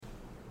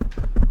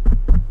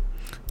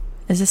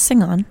Is this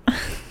sing on?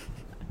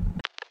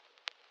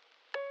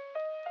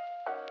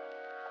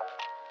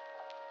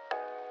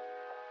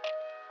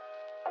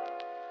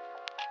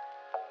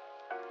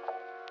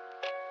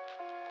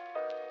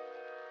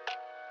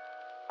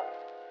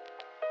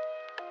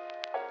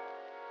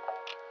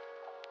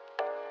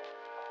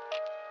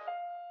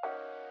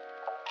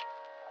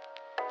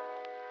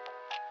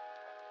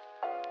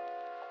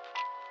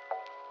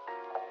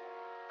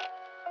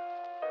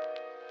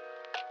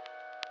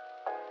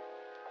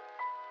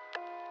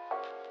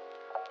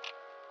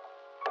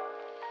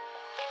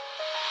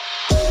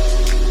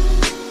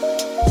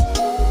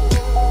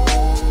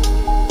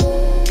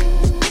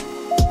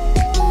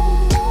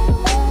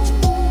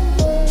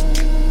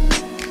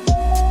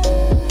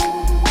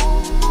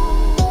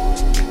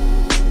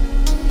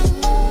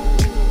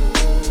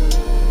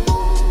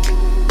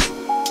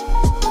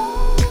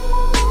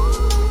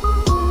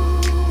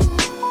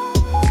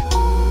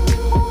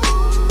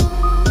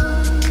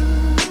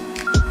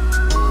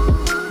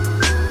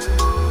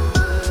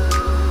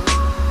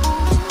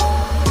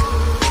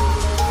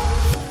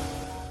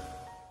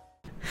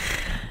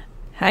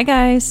 Hi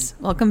guys,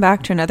 welcome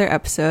back to another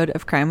episode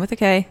of Crime with a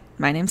K.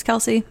 My name's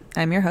Kelsey.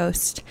 I'm your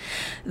host,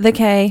 the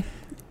K,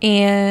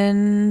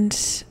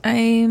 and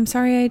I'm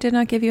sorry I did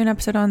not give you an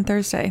episode on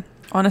Thursday.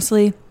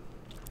 Honestly,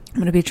 I'm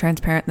going to be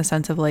transparent in the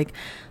sense of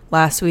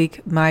last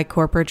week my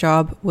corporate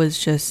job was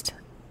just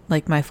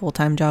my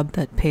full-time job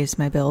that pays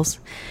my bills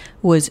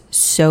was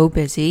so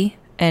busy.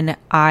 And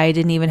I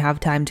didn't even have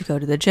time to go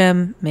to the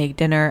gym, make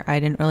dinner. I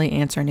didn't really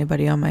answer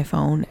anybody on my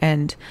phone.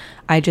 And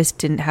I just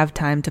didn't have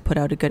time to put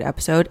out a good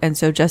episode. And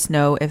so just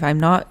know, if I'm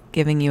not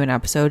giving you an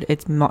episode,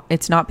 it's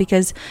not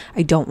because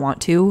I don't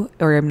want to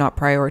or I'm not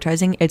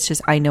prioritizing. It's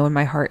just I know in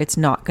my heart it's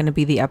not going to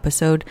be the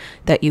episode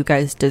that you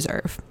guys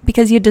deserve.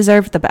 Because you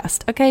deserve the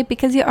best, okay?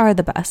 Because you are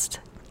the best.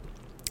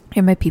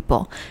 You're my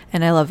people,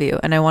 and I love you,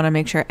 and I want to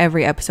make sure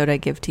every episode I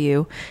give to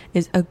you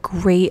is a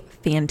great,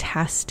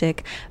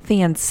 fantastic,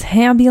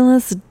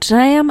 fantabulous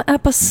damn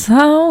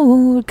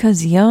episode,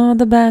 because you're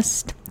the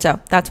best. So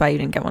that's why you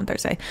didn't get one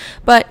Thursday.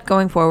 But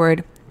going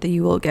forward,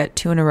 you will get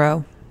two in a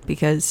row,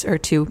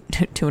 two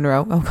in a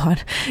row. Oh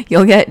God,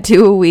 you'll get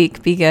 2 a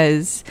week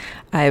because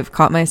I've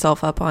caught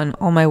myself up on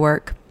all my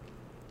work.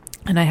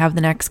 And I have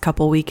the next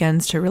couple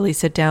weekends to really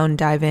sit down,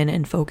 dive in,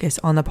 and focus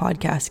on the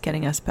podcast,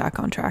 getting us back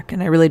on track.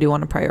 And I really do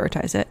want to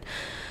prioritize it.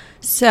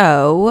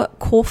 So,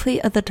 coffee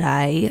of the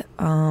day,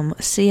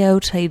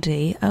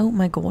 COTD. Oh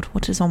my God,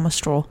 what is on my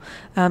straw?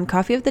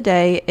 Coffee of the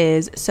day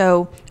is,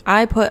 so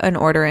I put an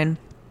order in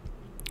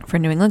for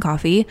New England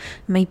Coffee.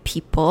 My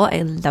people,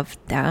 I love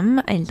them.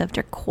 I love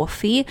their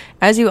coffee.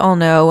 As you all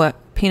know,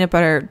 peanut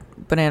butter,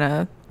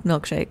 banana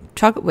milkshake,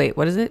 chocolate, wait,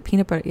 what is it?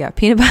 Peanut butter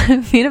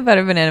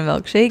banana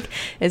milkshake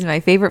is my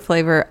favorite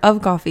flavor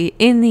of coffee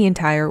in the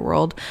entire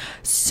world.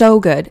 So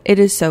good. It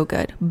is so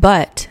good.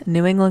 But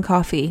New England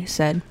Coffee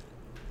said,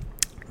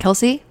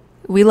 Kelsey,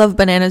 we love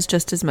bananas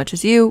just as much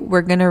as you.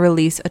 We're going to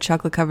release a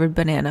chocolate covered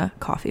banana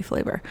coffee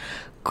flavor.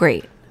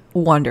 Great.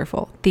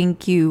 Wonderful.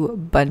 Thank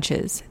you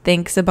bunches.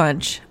 Thanks a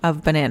bunch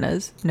of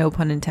bananas. No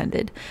pun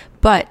intended.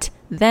 But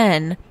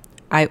then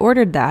I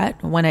ordered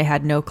that when I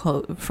had no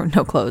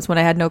clothes, when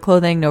I had no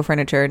clothing, no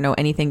furniture, no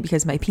anything,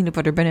 because my peanut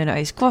butter banana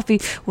iced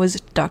coffee was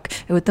stuck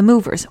with the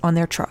movers on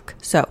their truck.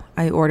 So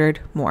I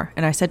ordered more,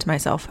 and I said to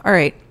myself, all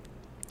right,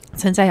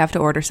 since I have to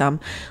order some,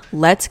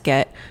 let's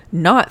get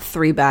not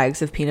 3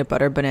 bags of peanut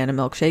butter banana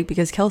milkshake,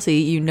 because Kelsey,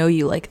 you know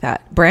you like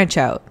that. Branch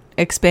out,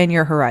 expand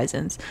your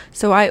horizons.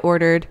 So I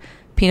ordered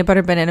peanut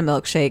butter banana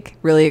milkshake,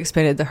 really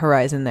expanded the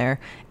horizon there,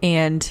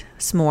 and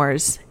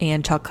s'mores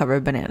and chocolate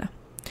covered banana.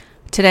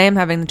 Today I'm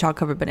having the chocolate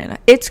covered banana.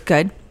 It's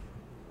good.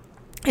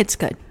 It's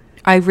good.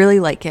 I really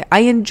like it. I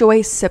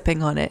enjoy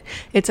sipping on it.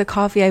 It's a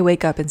coffee I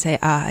wake up and say,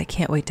 I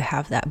can't wait to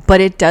have that.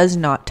 But it does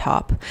not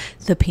top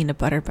the peanut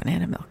butter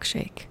banana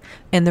milkshake.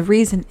 And the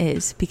reason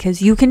is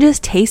because you can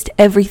just taste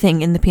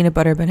everything in the peanut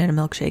butter banana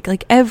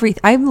milkshake.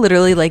 I'm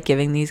literally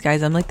giving these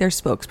guys, I'm their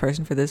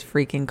spokesperson for this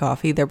freaking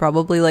coffee. They're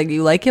probably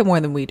you like it more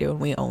than we do, and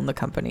we own the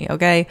company,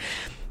 okay?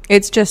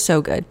 It's just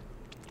so good.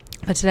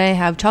 But today I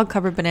have chocolate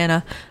covered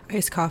banana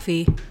iced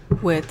coffee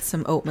with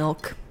some oat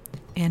milk,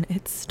 and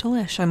it's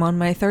delish. I'm on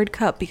my 3rd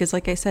cup because,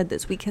 like I said,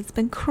 this week has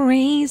been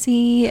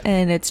crazy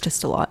and it's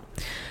just a lot.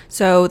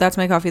 So that's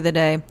my coffee of the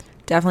day.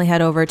 Definitely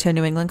head over to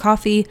New England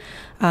Coffee.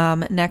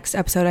 Next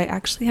episode, I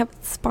actually have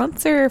a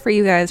sponsor for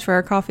you guys for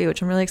our coffee,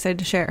 which I'm really excited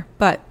to share.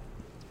 But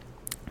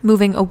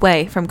moving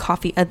away from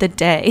coffee of the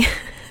day.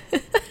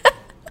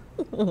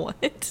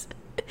 What?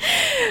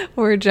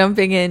 We're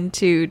jumping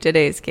into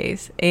today's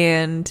case,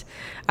 and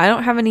I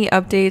don't have any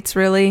updates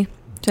really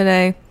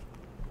today.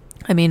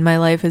 I mean, my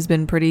life has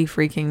been pretty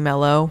freaking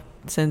mellow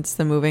since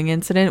the moving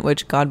incident,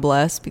 which God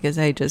bless, because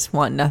I just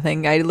want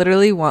nothing. I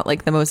literally want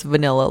the most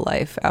vanilla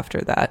life after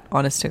that,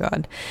 honest to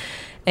God.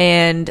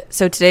 And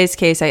so today's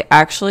case, I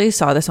actually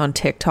saw this on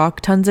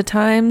TikTok tons of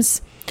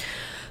times.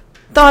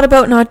 Thought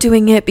about not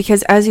doing it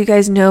because, as you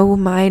guys know,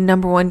 my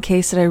number one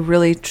case that I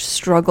really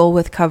struggle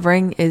with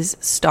covering is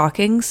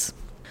stalkings.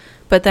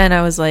 But then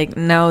I was like,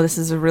 no, this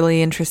is a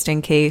really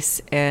interesting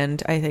case,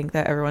 and I think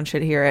that everyone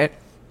should hear it.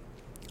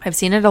 I've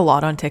seen it a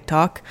lot on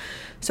TikTok,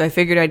 so I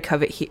figured I'd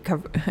cover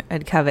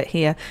it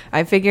here.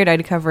 I figured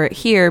I'd cover it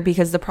here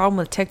because the problem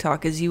with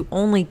TikTok is you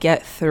only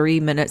get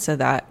 3 minutes of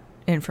that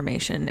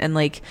information. And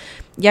like,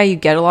 yeah, you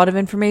get a lot of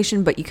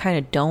information, but you kind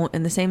of don't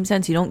in the same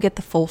sense. You don't get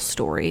the full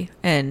story.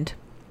 And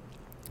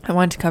I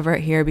wanted to cover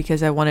it here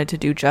because I wanted to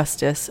do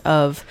justice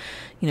of,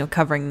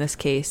 covering this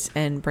case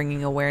and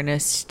bringing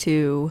awareness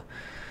to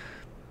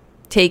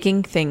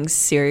taking things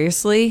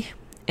seriously.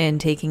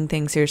 And taking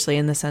things seriously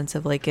in the sense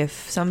of like,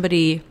 if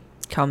somebody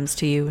comes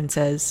to you and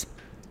says,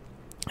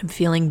 I'm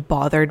feeling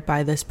bothered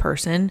by this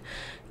person,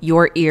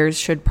 your ears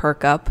should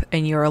perk up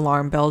and your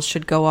alarm bells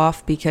should go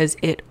off, because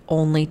it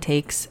only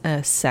takes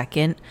a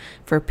second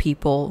for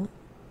people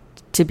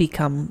to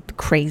become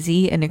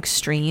crazy and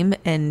extreme.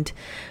 And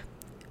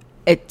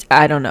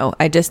I don't know.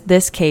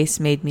 This case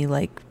made me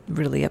like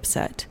really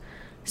upset.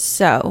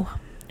 So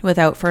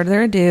without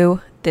further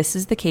ado, this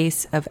is the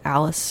case of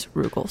Alice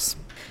Ruggles.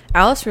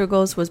 Alice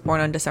Ruggles was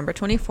born on December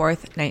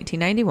 24th,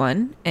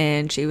 1991,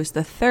 and she was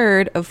the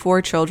third of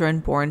 4 children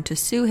born to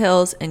Sue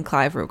Hills and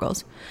Clive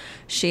Ruggles.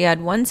 She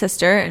had 1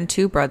 sister and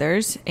 2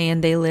 brothers,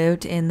 and they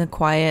lived in the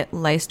quiet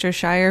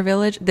Leicestershire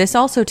village. This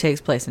also takes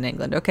place in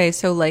England, okay?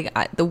 So, like,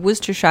 the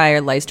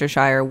Worcestershire,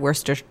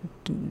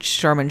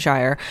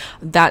 Shermanshire,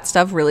 that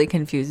stuff really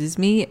confuses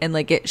me, and,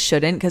 like, it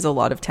shouldn't, because a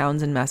lot of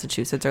towns in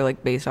Massachusetts are,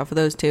 like, based off of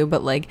those, too,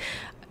 but, like,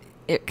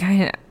 it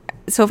kind of...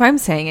 So if I'm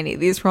saying any of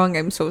these wrong,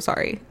 I'm so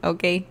sorry.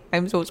 Okay?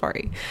 I'm so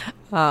sorry.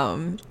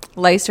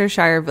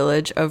 Leicestershire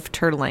village of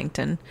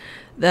Turlington.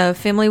 The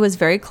family was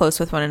very close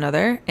with one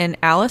another, and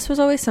Alice was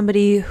always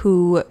somebody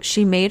who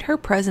she made her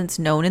presence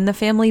known in the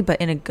family,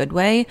 but in a good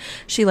way.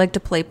 She liked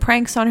to play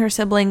pranks on her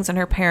siblings and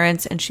her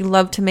parents, and she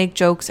loved to make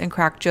jokes and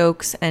crack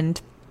jokes,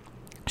 and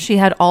she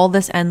had all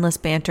this endless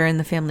banter in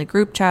the family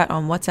group chat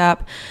on WhatsApp.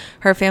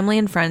 Her family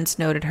and friends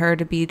noted her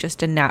to be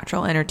just a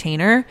natural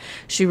entertainer.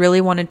 She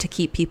really wanted to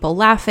keep people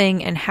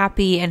laughing and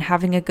happy and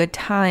having a good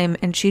time,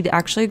 and she'd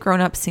actually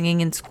grown up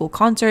singing in school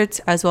concerts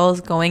as well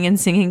as going and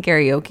singing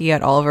karaoke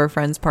at all of her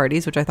friends'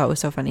 parties, which I thought was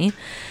so funny.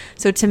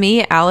 So to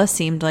me, Alice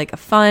seemed like a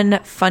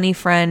funny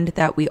friend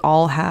that we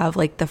all have,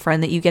 like the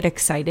friend that you get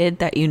excited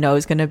that you know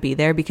is going to be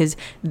there, because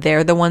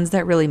they're the ones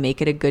that really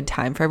make it a good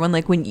time for everyone.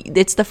 Like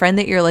it's the friend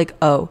that you're like,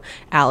 oh,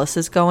 Alice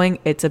is going,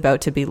 it's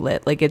about to be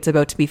lit. Like it's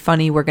about to be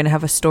funny. We're going to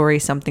have a story.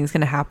 Something's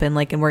going to happen.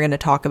 Like, and we're going to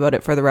talk about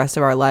it for the rest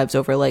of our lives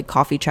over like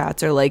coffee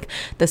chats or like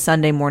the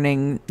Sunday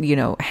morning,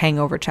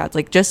 hangover chats.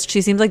 Like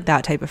she seems like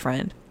that type of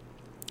friend.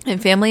 And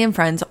family and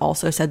friends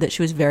also said that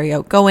she was very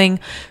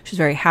outgoing. She was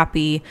very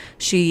happy.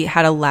 She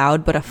had a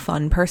loud but a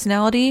fun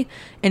personality.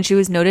 And she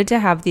was noted to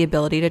have the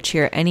ability to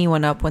cheer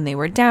anyone up when they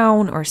were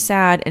down or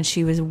sad. And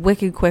she was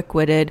wicked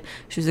quick-witted.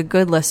 She was a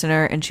good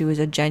listener, and she was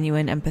a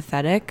genuine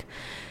empathetic.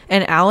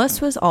 And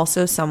Alice was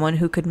also someone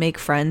who could make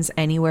friends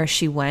anywhere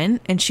she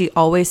went, and she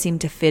always seemed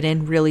to fit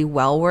in really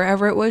well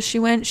wherever it was she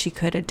went. She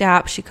could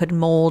adapt, she could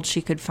mold,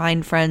 she could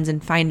find friends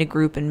and find a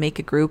group and make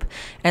a group,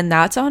 and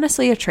that's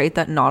honestly a trait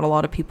that not a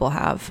lot of people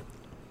have.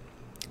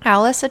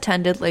 Alice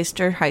attended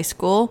Leicester High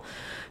School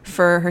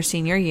for her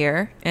senior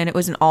year, and it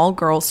was an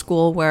all-girls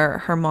school where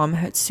her mom,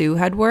 Sue,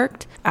 had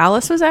worked.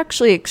 Alice was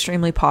actually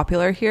extremely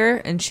popular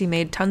here, and she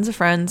made tons of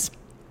friends.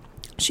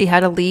 She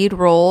had a lead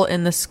role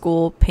in the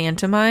school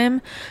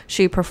pantomime.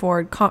 She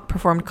performed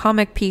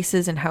comic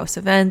pieces and house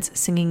events,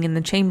 singing in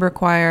the chamber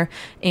choir,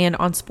 and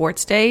on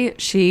sports day,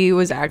 she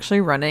was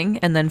actually running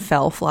and then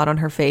fell flat on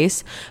her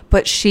face.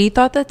 But she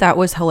thought that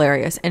was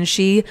hilarious, and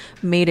she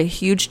made a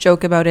huge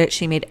joke about it.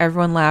 She made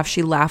everyone laugh.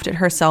 She laughed at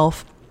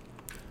herself.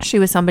 She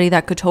was somebody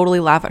that could totally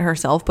laugh at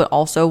herself, but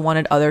also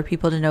wanted other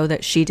people to know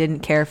that she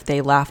didn't care if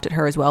they laughed at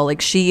her as well. Like,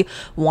 she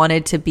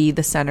wanted to be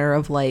the center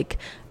of like,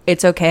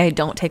 it's okay, I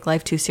don't take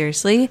life too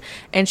seriously.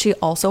 And she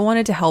also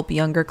wanted to help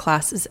younger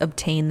classes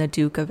obtain the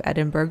Duke of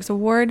Edinburgh's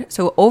award.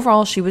 So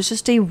overall, she was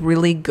just a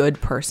really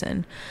good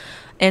person.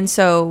 And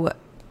so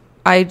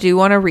I do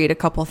want to read a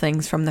couple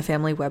things from the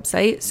family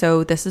website.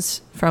 So this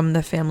is from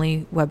the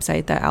family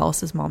website that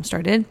Alice's mom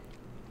started.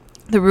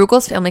 The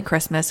Ruggles family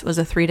Christmas was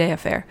a 3-day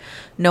affair.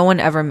 No one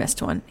ever missed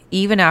one,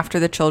 even after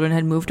the children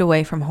had moved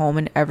away from home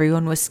and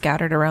everyone was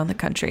scattered around the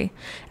country.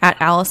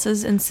 At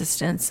Alice's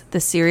insistence,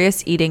 the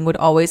serious eating would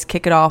always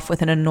kick it off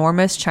with an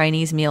enormous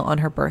Chinese meal on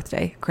her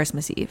birthday,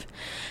 Christmas Eve.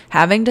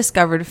 Having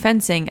discovered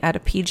fencing at a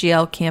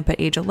PGL camp at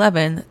age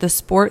 11, the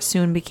sport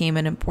soon became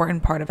an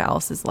important part of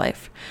Alice's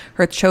life.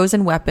 Her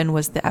chosen weapon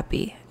was the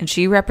épée, and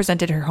she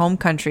represented her home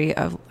county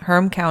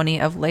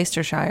of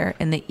Leicestershire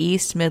in the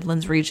East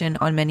Midlands region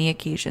on many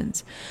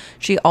occasions.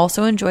 She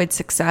also enjoyed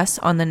success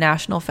on the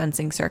national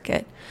fencing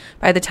circuit.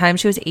 By the time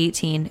she was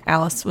 18,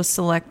 Alice was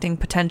selecting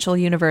potential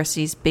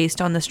universities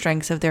based on the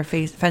strengths of their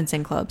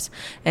fencing clubs,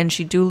 and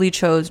she duly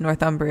chose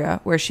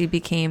Northumbria, where she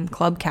became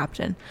club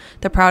captain.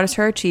 The proudest of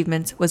her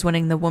achievements was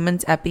winning the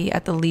women's épée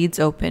at the Leeds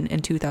Open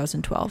in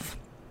 2012.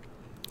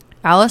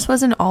 Alice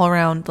was an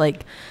all-around,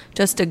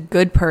 just a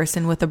good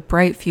person with a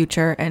bright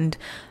future, and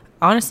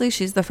Honestly,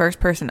 she's the first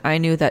person I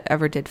knew that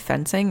ever did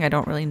fencing. I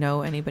don't really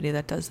know anybody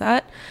that does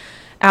that.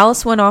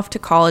 Alice went off to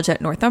college at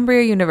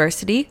Northumbria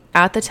University.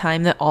 At the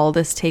time that all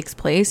this takes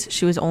place,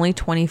 she was only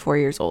 24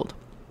 years old.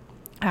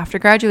 After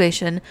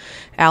graduation,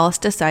 Alice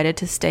decided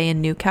to stay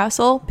in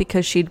Newcastle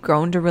because she'd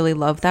grown to really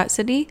love that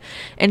city,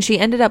 and she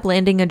ended up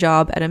landing a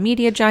job at a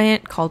media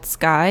giant called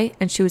Sky,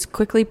 and she was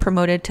quickly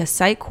promoted to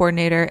site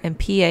coordinator and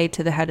PA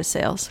to the head of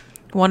sales.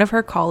 One of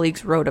her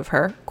colleagues wrote of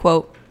her,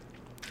 quote,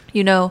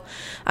 "You know,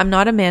 I'm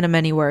not a man of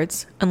many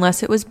words,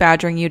 unless it was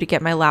badgering you to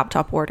get my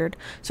laptop ordered,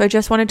 so I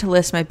just wanted to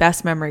list my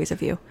best memories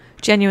of you.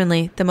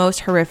 Genuinely, the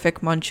most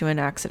horrific Mantuan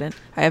accident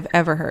I have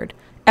ever heard.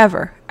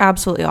 Ever.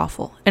 Absolutely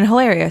awful. And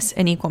hilarious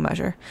in equal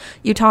measure.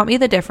 You taught me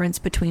the difference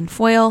between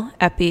foil,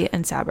 épée,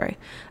 and sabre.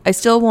 I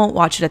still won't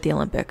watch it at the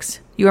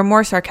Olympics. You are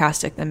more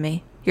sarcastic than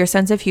me. Your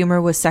sense of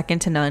humor was second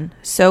to none,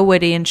 so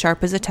witty and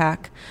sharp as a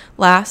tack.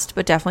 Last,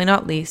 but definitely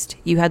not least,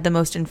 you had the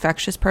most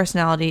infectious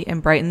personality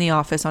and brightened the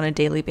office on a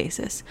daily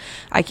basis.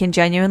 I can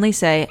genuinely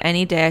say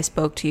any day I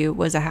spoke to you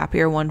was a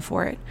happier one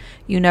for it.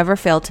 You never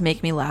failed to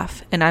make me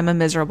laugh, and I'm a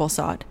miserable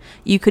sod.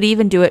 You could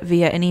even do it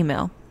via an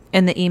email."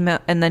 And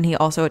then he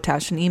also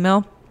attached an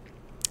email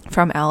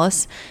from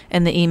Alice,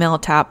 and the email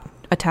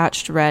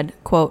attached read,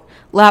 quote,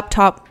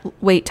 "Laptop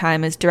wait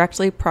time is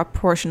directly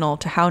proportional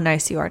to how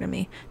nice you are to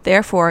me.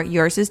 Therefore,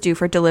 yours is due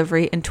for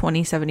delivery in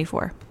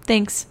 2074.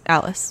 Thanks,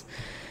 Alice."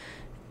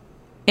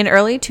 In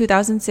early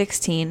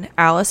 2016,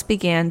 Alice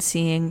began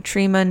seeing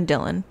Treman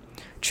Dillon.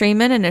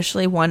 Treman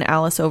initially won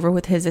Alice over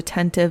with his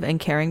attentive and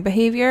caring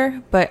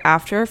behavior, but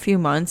after a few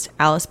months,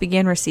 Alice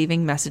began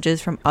receiving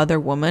messages from other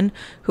women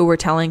who were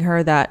telling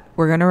her that,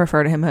 we're going to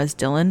refer to him as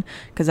Dylan,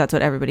 because that's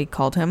what everybody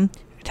called him,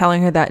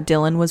 telling her that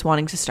Dylan was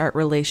wanting to start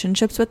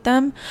relationships with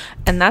them,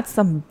 and that's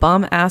some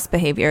bum-ass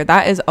behavior.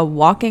 That is a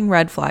walking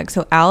red flag.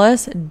 So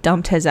Alice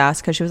dumped his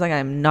ass because she was like,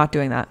 I'm not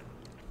doing that.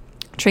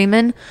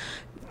 Treman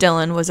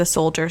Dillon was a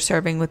soldier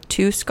serving with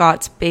 2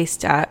 Scots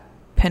based at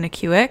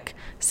Penicuik,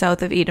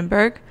 south of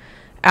Edinburgh.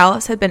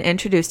 Alice had been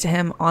introduced to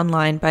him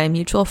online by a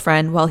mutual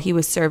friend while he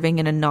was serving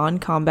in a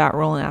non-combat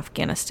role in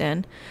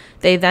Afghanistan.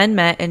 They then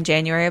met in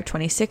January of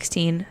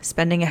 2016,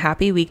 spending a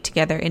happy week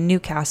together in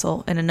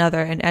Newcastle and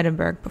another in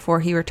Edinburgh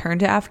before he returned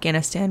to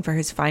Afghanistan for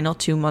his final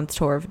 2-month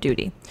tour of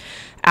duty.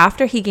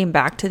 After he came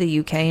back to the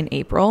UK in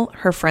April,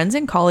 her friends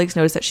and colleagues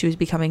noticed that she was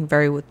becoming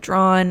very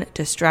withdrawn,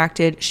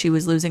 distracted. She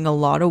was losing a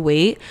lot of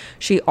weight.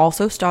 She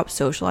also stopped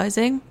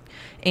socializing.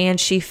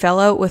 And she fell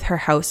out with her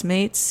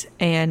housemates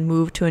and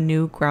moved to a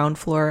new ground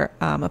floor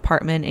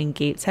apartment in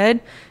Gateshead.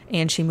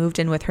 And she moved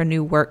in with her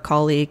new work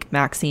colleague,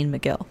 Maxine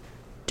McGill.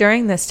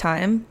 During this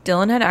time,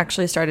 Dylan had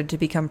actually started to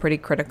become pretty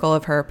critical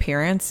of her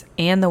appearance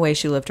and the way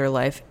she lived her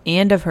life,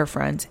 and of her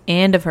friends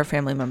and of her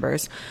family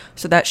members,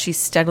 so that she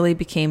steadily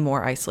became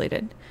more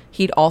isolated.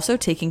 He'd also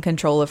taken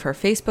control of her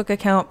Facebook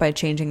account by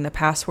changing the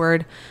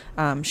password.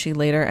 She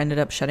later ended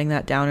up shutting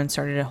that down and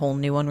started a whole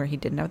new one where he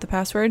didn't have the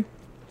password.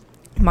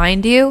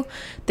 Mind you,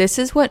 this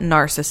is what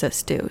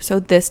narcissists do. So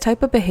this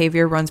type of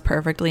behavior runs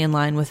perfectly in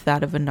line with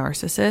that of a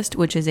narcissist,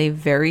 which is a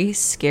very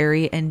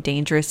scary and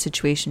dangerous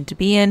situation to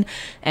be in.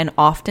 And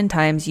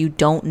oftentimes you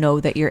don't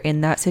know that you're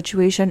in that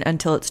situation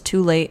until it's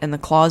too late and the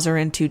claws are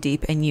in too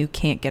deep and you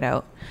can't get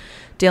out.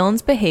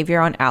 Dylan's behavior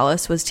on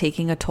Alice was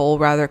taking a toll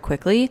rather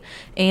quickly,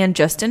 and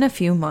just in a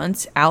few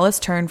months, Alice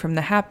turned from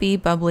the happy,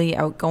 bubbly,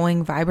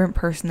 outgoing, vibrant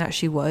person that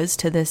she was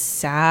to this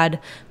sad,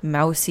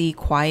 mousy,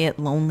 quiet,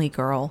 lonely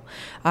girl.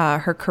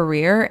 Her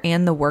career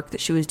and the work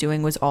that she was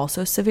doing was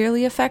also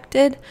severely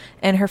affected,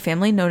 and her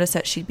family noticed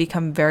that she'd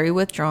become very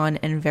withdrawn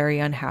and very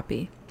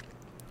unhappy.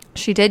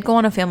 She did go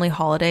on a family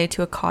holiday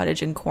to a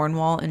cottage in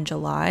Cornwall in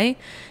July,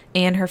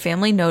 and her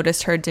family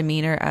noticed her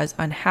demeanor as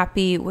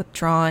unhappy,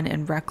 withdrawn,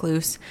 and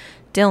recluse.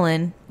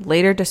 Dylan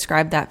later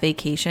described that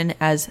vacation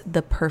as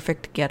the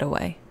perfect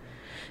getaway.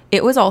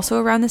 It was also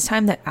around this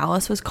time that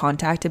Alice was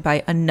contacted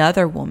by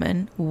another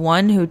woman,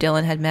 one who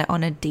Dylan had met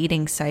on a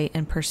dating site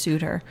and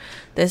pursued her.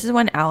 This is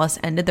when Alice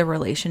ended the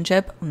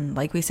relationship.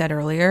 Like we said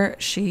earlier,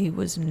 she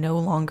was no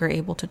longer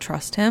able to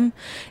trust him.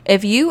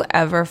 If you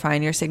ever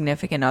find your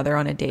significant other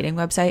on a dating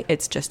website,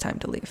 it's just time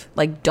to leave.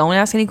 Like, don't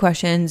ask any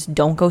questions.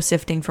 Don't go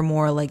sifting for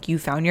more. Like, you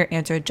found your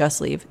answer,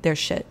 just leave. They're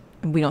shit.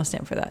 We don't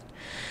stand for that.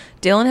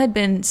 Dylan had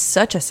been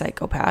such a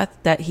psychopath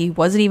that he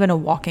wasn't even a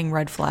walking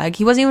red flag.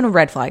 He wasn't even a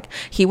red flag.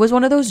 He was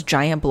one of those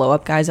giant blow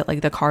up guys at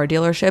like the car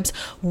dealerships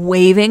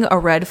waving a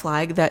red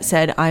flag that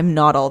said, I'm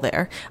not all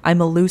there.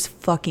 I'm a loose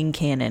fucking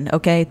cannon.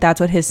 Okay.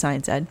 That's what his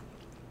sign said.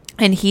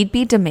 And he'd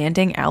be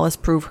demanding Alice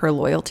prove her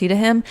loyalty to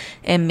him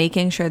and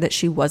making sure that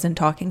she wasn't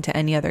talking to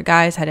any other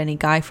guys, had any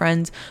guy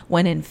friends,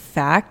 when in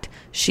fact,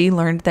 she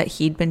learned that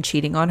he'd been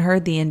cheating on her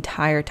the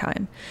entire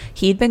time.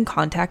 He'd been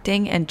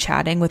contacting and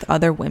chatting with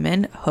other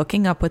women,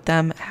 hooking up with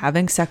them,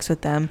 having sex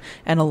with them,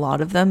 and a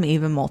lot of them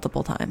even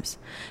multiple times.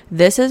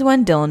 This is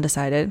when Dylan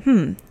decided,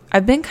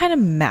 I've been kind of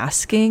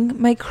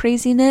masking my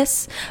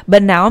craziness,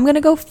 but now I'm going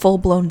to go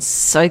full-blown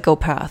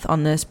psychopath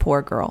on this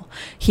poor girl.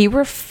 He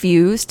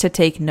refused to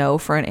take no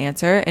for an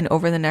answer, and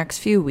over the next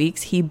few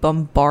weeks, he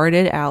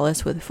bombarded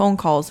Alice with phone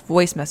calls,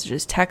 voice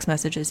messages, text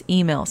messages,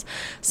 emails.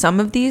 Some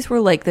of these were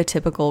like the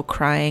typical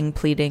crying,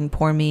 pleading,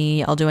 poor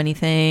me, I'll do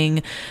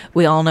anything.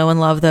 We all know and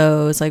love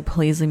those, like,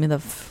 please leave me the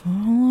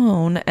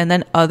phone. And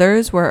then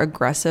others were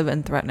aggressive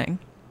and threatening.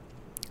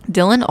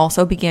 Dylan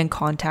also began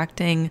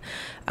contacting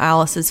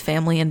Alice's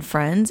family and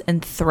friends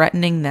and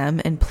threatening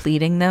them and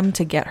pleading them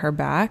to get her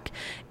back.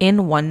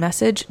 In one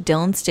message,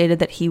 Dylan stated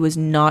that he was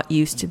not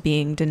used to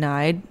being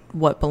denied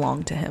what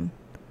belonged to him.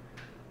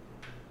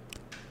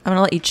 I'm going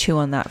to let you chew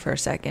on that for a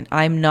second.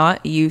 I'm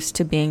not used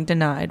to being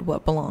denied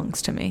what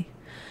belongs to me.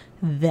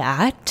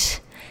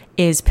 That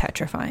is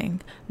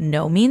petrifying.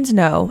 No means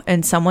no,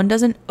 and someone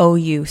doesn't owe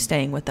you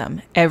staying with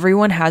them.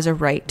 Everyone has a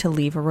right to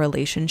leave a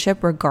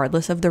relationship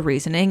regardless of the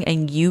reasoning,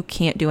 and you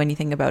can't do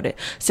anything about it.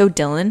 So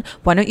Dylan,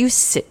 why don't you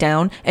sit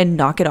down and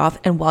knock it off,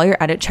 and while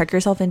you're at it, check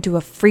yourself into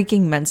a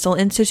freaking mental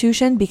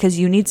institution, because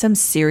you need some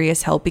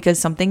serious help, because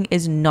something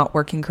is not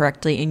working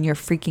correctly in your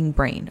freaking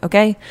brain,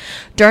 okay?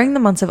 During the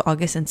months of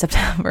August and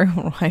September,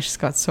 I just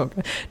got so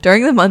good.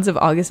 During the months of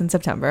August and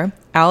September,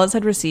 Alice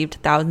had received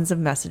thousands of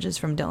messages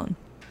from Dylan.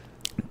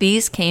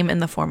 These came in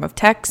the form of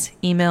texts,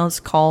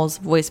 emails, calls,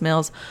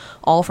 voicemails,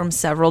 all from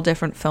several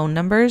different phone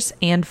numbers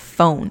and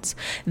phones.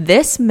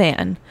 This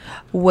man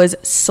was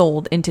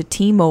sold into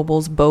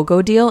T-Mobile's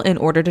BOGO deal in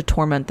order to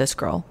torment this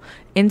girl.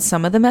 In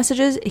some of the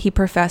messages, he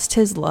professed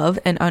his love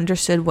and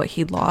understood what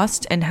he'd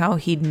lost and how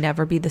he'd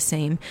never be the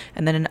same.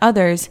 And then in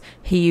others,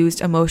 he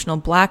used emotional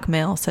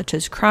blackmail, such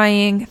as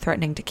crying,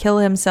 threatening to kill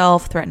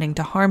himself, threatening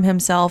to harm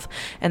himself.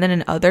 And then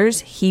in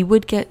others, he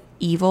would get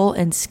evil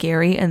and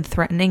scary and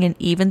threatening, and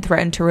even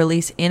threatened to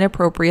release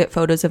inappropriate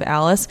photos of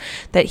Alice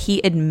that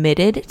he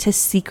admitted to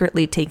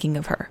secretly taking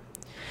of her.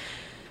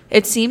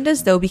 It seemed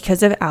as though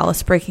because of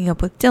Alice breaking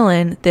up with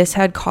Dylan, this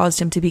had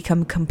caused him to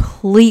become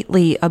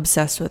completely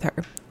obsessed with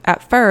her.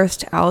 At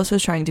first, Alice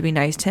was trying to be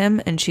nice to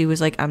him, and she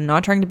was like, I'm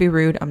not trying to be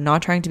rude, I'm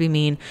not trying to be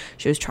mean.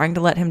 She was trying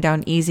to let him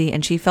down easy,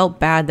 and she felt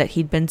bad that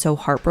he'd been so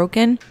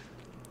heartbroken.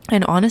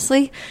 And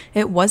honestly,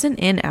 it wasn't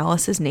in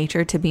Alice's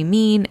nature to be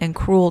mean and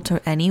cruel to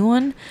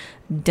anyone.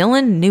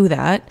 Dylan knew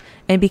that,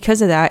 and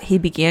because of that, he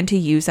began to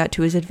use that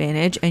to his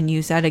advantage and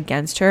use that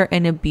against her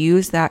and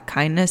abuse that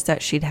kindness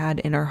that she'd had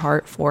in her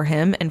heart for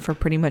him and for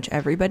pretty much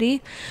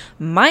everybody.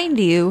 Mind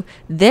you,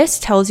 this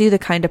tells you the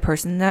kind of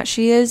person that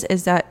she is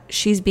that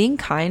she's being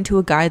kind to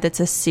a guy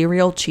that's a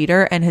serial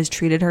cheater and has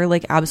treated her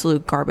like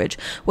absolute garbage,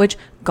 which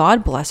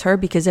God bless her,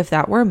 because if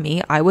that were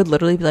me, I would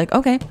literally be like,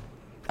 okay,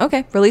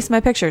 release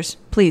my pictures,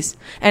 please.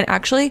 And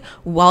actually,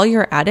 while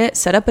you're at it,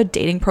 set up a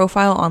dating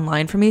profile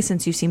online for me,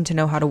 since you seem to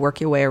know how to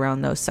work your way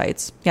around those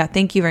sites. Yeah,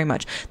 thank you very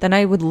much. Then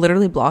I would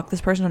literally block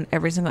this person on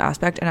every single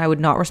aspect, and I would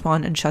not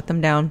respond and shut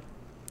them down.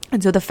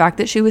 And so the fact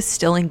that she was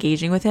still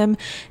engaging with him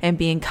and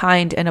being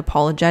kind and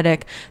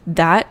apologetic,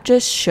 that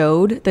just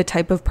showed the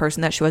type of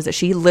person that she was, that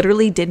she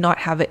literally did not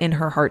have it in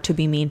her heart to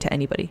be mean to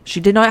anybody. She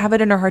did not have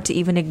it in her heart to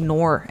even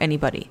ignore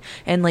anybody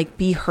and like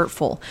be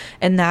hurtful.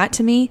 And that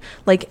to me,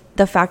 like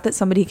the fact that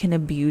somebody can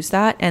abuse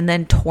that and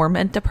then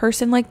torment a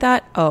person like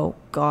that, oh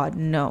God,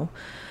 no.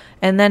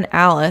 And then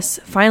Alice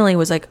finally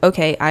was like,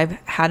 okay, I've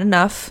had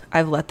enough.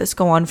 I've let this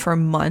go on for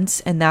months.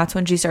 And that's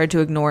when she started to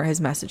ignore his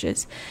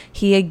messages.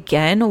 He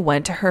again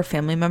went to her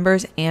family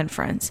members and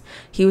friends.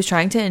 He was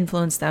trying to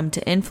influence them,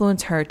 to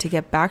influence her to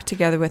get back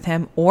together with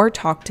him or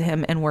talk to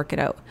him and work it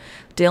out.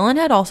 Dylan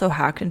had also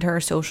hacked into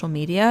her social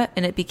media,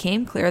 and it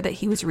became clear that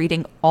he was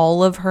reading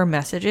all of her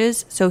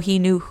messages, so he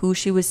knew who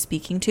she was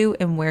speaking to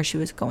and where she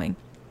was going.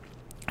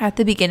 At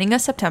the beginning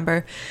of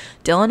September,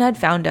 Dylan had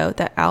found out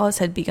that Alice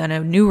had begun a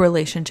new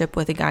relationship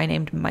with a guy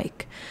named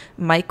Mike.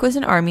 Mike was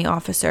an army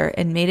officer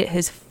and made it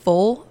his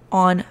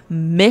full-on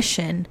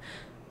mission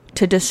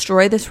to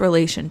destroy this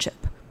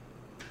relationship.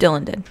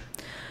 Dylan did.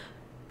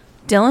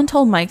 Dylan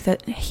told Mike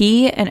that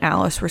he and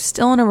Alice were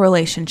still in a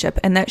relationship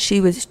and that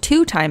she was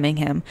two-timing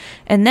him.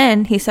 And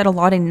then he said a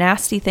lot of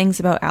nasty things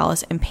about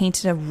Alice and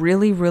painted a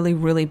really, really,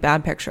 really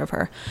bad picture of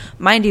her.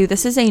 Mind you,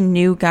 this is a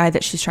new guy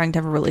that she's trying to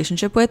have a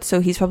relationship with.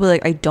 So he's probably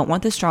like, I don't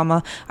want this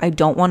drama. I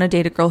don't want to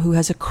date a girl who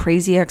has a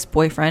crazy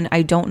ex-boyfriend.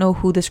 I don't know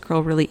who this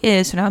girl really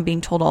is. So now I'm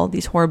being told all of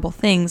these horrible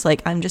things.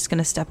 Like, I'm just going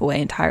to step away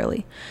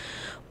entirely.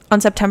 On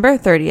September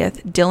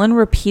 30th, Dylan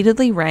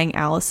repeatedly rang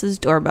Alice's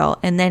doorbell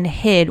and then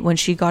hid when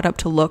she got up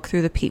to look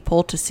through the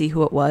peephole to see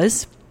who it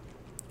was.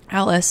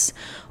 Alice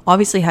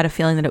obviously had a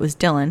feeling that it was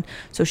Dylan,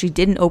 so she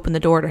didn't open the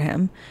door to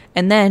him.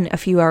 And then, a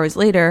few hours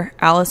later,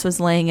 Alice was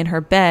laying in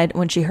her bed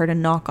when she heard a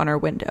knock on her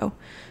window.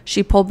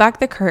 She pulled back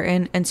the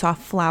curtain and saw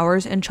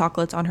flowers and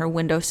chocolates on her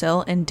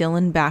windowsill and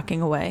Dylan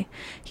backing away.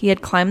 He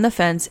had climbed the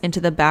fence into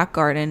the back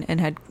garden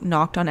and had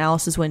knocked on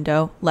Alice's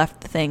window,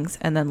 left the things,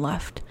 and then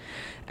left.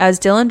 As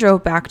Dylan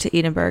drove back to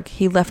Edinburgh,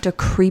 he left a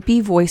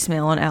creepy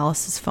voicemail on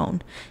Alice's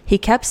phone. He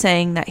kept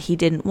saying that he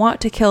didn't want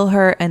to kill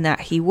her and that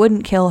he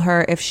wouldn't kill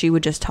her if she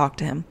would just talk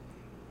to him.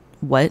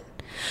 What?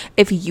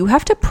 If you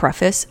have to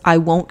preface, I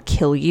won't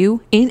kill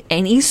you in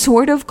any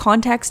sort of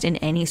context, in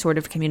any sort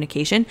of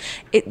communication,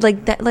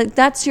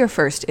 that's your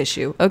first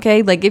issue.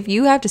 Okay. Like if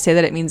you have to say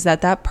that, it means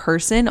that that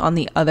person on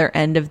the other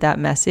end of that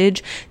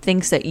message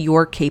thinks that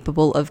you're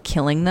capable of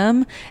killing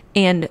them.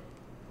 And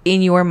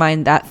in your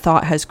mind, that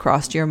thought has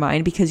crossed your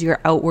mind because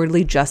you're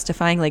outwardly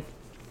justifying, like,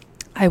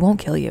 I won't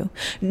kill you.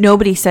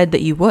 Nobody said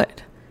that you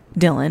would,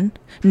 Dylan.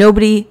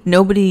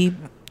 Nobody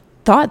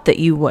thought that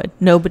you would.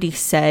 Nobody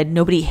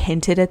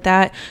hinted at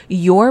that.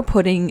 You're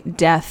putting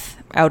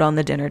death out on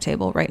the dinner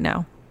table right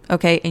now.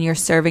 Okay. And you're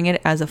serving it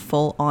as a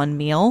full on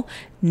meal.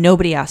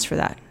 Nobody asked for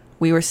that.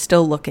 We were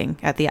still looking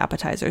at the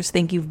appetizers.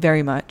 Thank you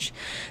very much.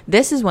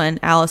 This is when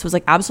Alice was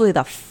like, absolutely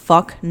the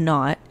fuck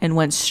not, and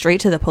went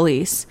straight to the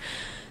police.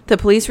 The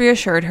police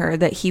reassured her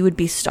that he would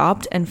be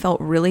stopped and felt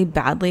really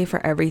badly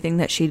for everything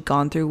that she'd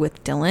gone through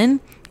with Dylan.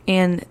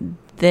 And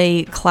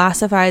they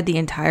classified the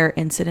entire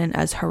incident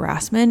as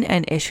harassment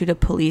and issued a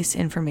police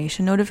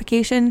information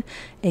notification,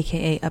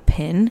 aka a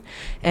PIN.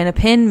 And a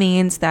PIN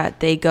means that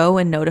they go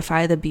and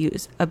notify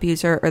the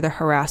abuser or the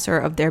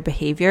harasser of their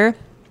behavior,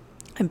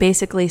 and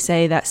basically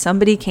say that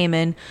somebody came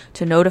in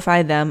to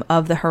notify them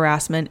of the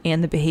harassment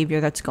and the behavior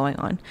that's going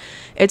on.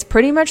 It's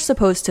pretty much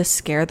supposed to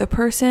scare the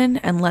person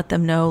and let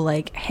them know,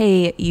 like,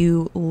 hey,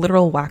 you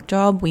literal whack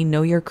job, we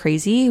know you're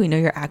crazy, we know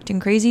you're acting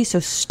crazy, so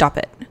stop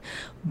it.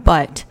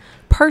 But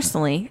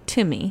personally,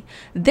 to me,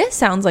 this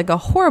sounds like a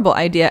horrible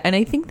idea, and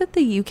I think that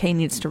the UK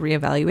needs to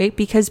reevaluate,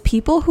 because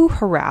people who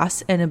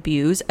harass and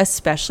abuse,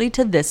 especially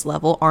to this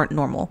level, aren't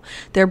normal.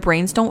 Their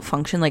brains don't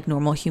function like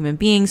normal human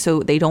beings, so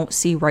they don't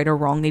see right or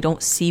wrong. They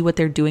don't see what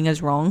they're doing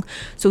as wrong.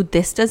 So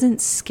this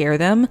doesn't scare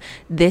them.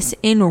 This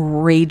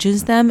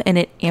enrages them, and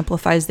it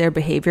amplifies their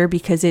behavior,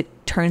 because it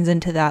turns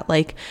into that,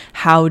 like,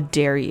 how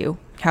dare you?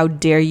 How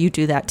dare you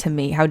do that to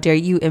me? How dare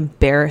you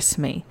embarrass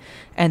me?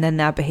 And then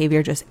that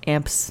behavior just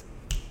amps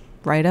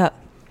right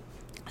up.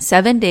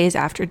 7 days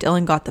after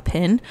Dylan got the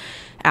PIN,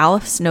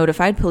 Alice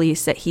notified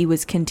police that he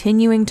was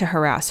continuing to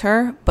harass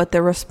her, but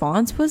the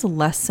response was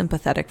less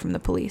sympathetic from the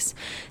police.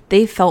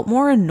 They felt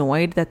more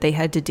annoyed that they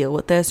had to deal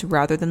with this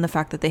rather than the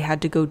fact that they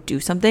had to go do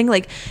something.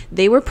 Like,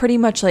 they were pretty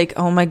much like,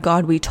 oh my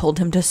God, we told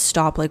him to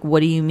stop. Like, what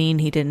do you mean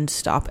he didn't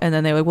stop? And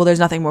then they were like, well, there's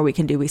nothing more we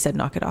can do. We said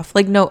knock it off.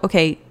 Like, no,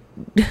 okay,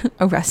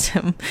 arrest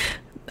him.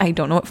 I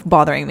don't know what's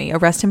bothering me.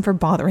 Arrest him for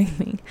bothering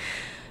me.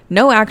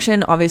 No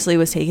action obviously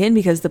was taken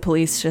because the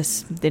police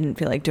just didn't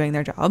feel like doing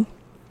their job.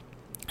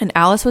 And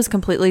Alice was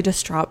completely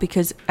distraught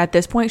because at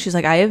this point she's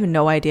like, I have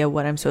no idea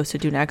what I'm supposed to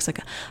do next. Like,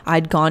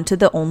 I'd gone to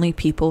the only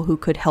people who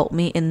could help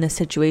me in this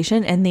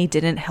situation and they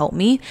didn't help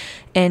me.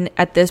 And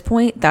at this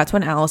point, that's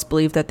when Alice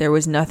believed that there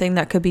was nothing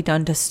that could be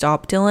done to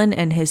stop Dylan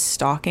and his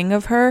stalking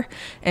of her.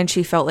 And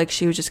she felt like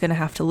she was just going to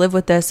have to live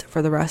with this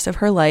for the rest of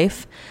her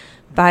life.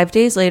 5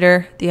 days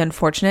later, the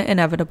unfortunate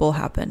inevitable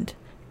happened.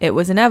 It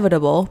was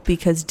inevitable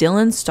because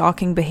Dylan's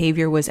stalking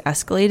behavior was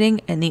escalating,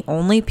 and the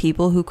only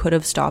people who could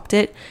have stopped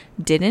it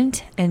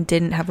didn't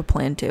have a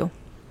plan to.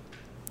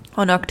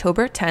 On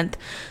October 10th,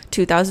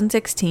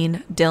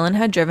 2016, Dylan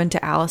had driven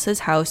to Alice's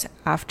house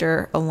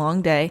after a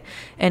long day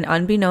and,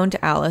 unbeknown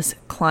to Alice,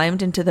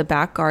 climbed into the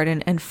back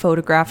garden and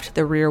photographed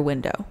the rear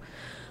window.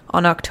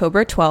 On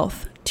October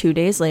 12th, 2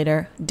 days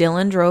later,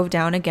 Dylan drove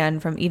down again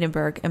from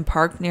Edinburgh and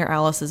parked near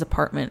Alice's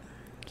apartment.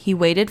 He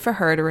waited for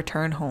her to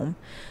return home.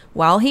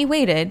 While he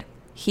waited,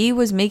 he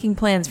was making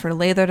plans for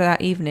later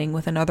that evening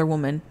with another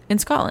woman in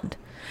Scotland.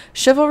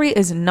 Chivalry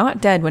is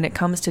not dead when it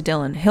comes to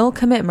Dylan. He'll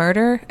commit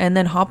murder and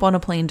then hop on a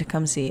plane to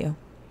come see you.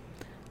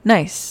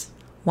 Nice.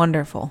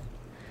 Wonderful.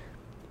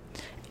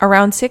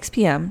 Around 6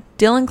 p.m.,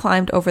 Dylan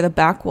climbed over the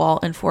back wall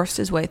and forced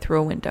his way through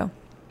a window.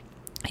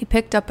 He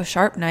picked up a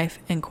sharp knife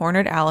and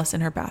cornered Alice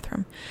in her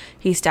bathroom.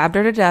 He stabbed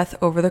her to death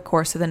over the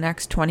course of the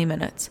next 20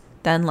 minutes,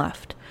 then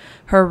left.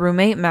 Her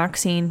roommate,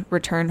 Maxine,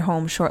 returned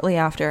home shortly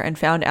after and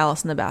found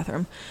Alice in the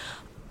bathroom.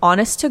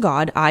 Honest to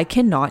God, I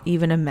cannot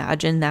even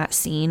imagine that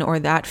scene or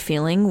that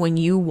feeling when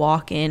you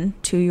walk in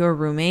to your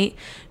roommate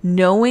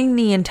knowing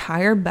the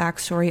entire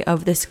backstory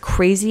of this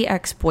crazy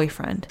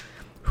ex-boyfriend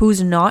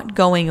who's not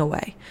going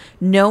away,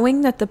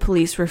 knowing that the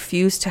police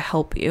refuse to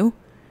help you,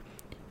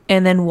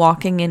 and then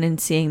walking in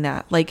and seeing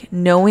that. Like,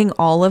 knowing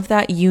all of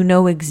that, you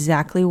know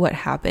exactly what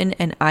happened,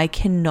 and I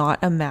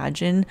cannot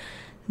imagine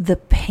the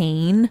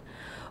pain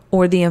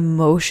or the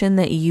emotion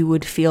that you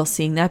would feel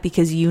seeing that,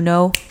 because you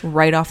know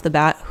right off the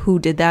bat who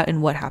did that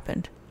and what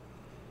happened.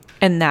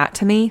 And that,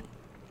 to me,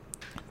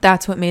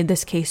 that's what made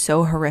this case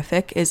so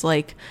horrific, is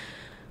like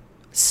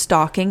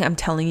stalking. I'm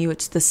telling you,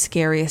 it's the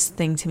scariest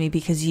thing to me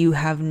because you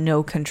have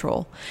no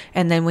control.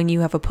 And then when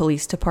you have a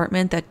police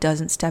department that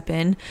doesn't step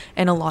in,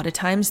 and a lot of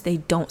times they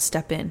don't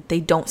step in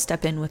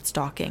with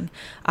stalking.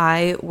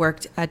 I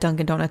worked at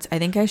Dunkin' Donuts. I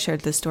think I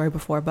shared this story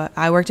before, but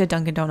I worked at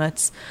Dunkin'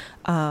 Donuts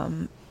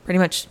pretty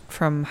much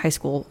from high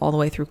school all the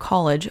way through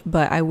college,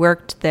 but I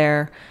worked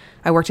at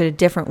a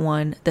different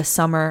one the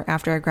summer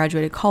after I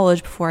graduated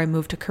college before I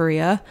moved to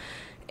Korea.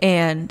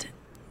 And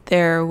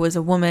there was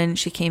a woman,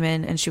 she came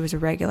in and she was a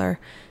regular,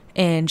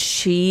 and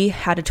she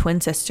had a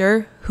twin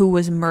sister who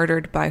was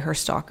murdered by her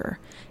stalker.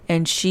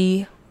 And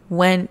she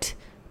went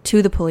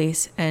to the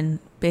police and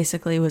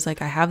basically was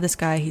like, I have this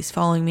guy, he's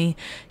following me,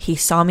 he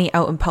saw me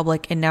out in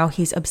public, and now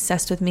he's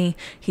obsessed with me,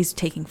 he's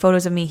taking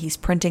photos of me, he's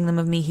printing them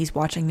of me, he's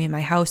watching me in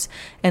my house.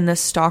 And the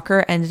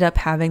stalker ended up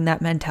having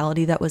that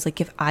mentality that was like,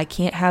 if I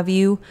can't have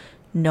you,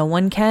 no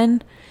one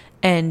can.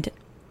 And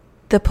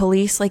the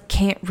police like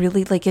can't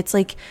really, like, it's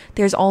like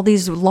there's all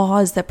these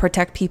laws that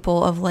protect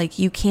people of like,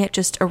 you can't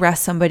just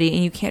arrest somebody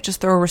and you can't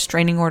just throw a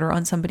restraining order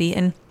on somebody.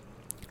 And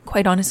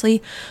quite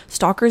honestly,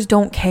 stalkers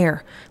don't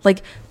care.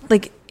 Like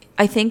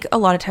I think a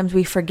lot of times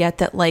we forget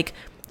that like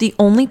the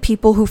only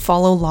people who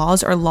follow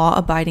laws are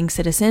law-abiding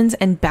citizens,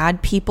 and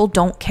bad people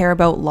don't care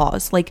about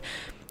laws. Like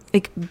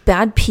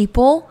bad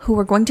people who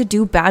are going to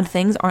do bad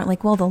things aren't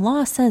like, well, the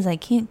law says I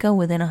can't go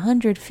within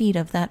 100 feet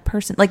of that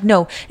person. Like,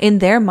 no, in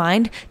their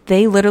mind,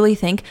 they literally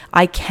think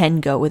I can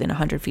go within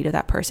 100 feet of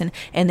that person,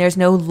 and there's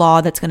no law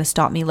that's going to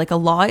stop me. Like, a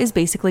law is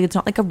basically, it's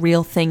not like a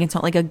real thing. It's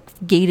not like a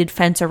gated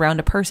fence around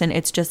a person.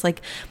 It's just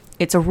like,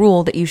 it's a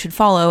rule that you should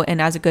follow,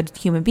 and as a good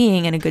human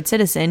being and a good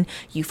citizen,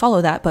 you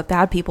follow that. But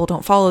bad people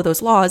don't follow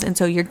those laws, and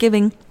so you're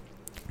giving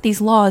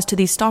these laws to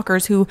these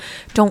stalkers who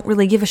don't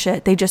really give a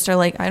shit. They just are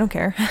like, I don't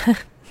care.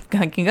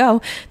 I can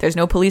go. There's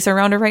no police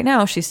around her right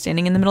now. She's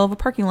standing in the middle of a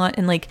parking lot.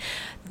 And like,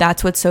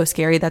 that's what's so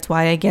scary. That's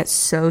why I get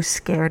so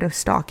scared of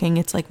stalking.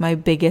 It's like my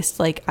biggest,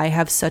 like, I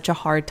have such a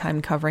hard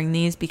time covering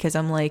these because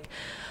I'm like,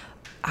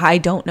 I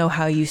don't know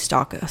how you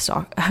stop a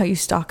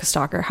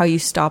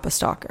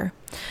stalker.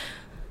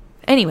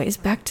 Anyways,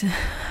 back,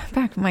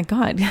 my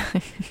God,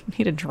 I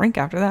need a drink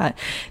after that.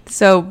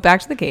 So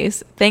back to the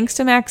case. Thanks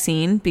to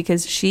Maxine,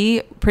 because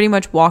she pretty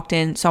much walked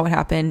in, saw what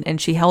happened,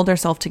 and she held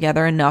herself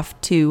together enough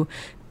to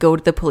go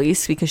to the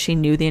police because she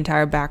knew the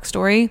entire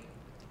backstory.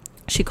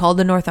 She called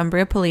the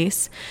Northumbria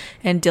police,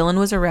 and Dylan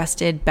was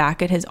arrested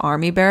back at his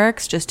army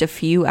barracks just a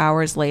few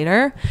hours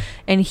later,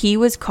 and he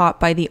was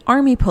caught by the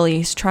army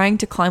police trying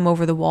to climb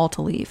over the wall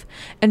to leave.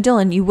 And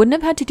Dylan, you wouldn't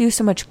have had to do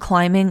so much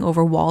climbing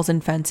over walls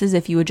and fences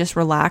if you would just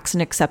relax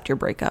and accept your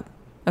breakup,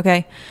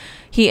 okay?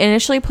 He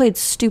initially played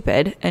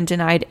stupid and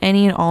denied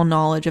any and all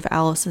knowledge of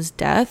Alice's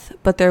death,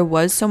 but there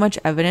was so much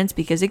evidence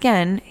because,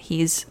 again,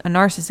 he's a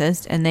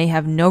narcissist and they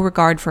have no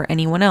regard for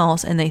anyone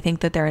else and they think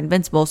that they're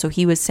invincible. So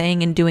he was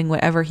saying and doing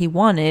whatever he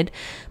wanted,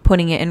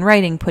 putting it in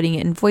writing, putting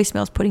it in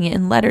voicemails, putting it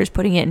in letters,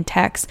 putting it in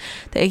text,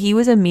 that he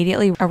was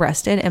immediately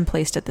arrested and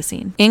placed at the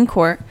scene. In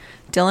court,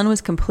 Dylan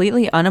was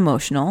completely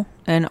unemotional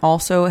and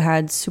also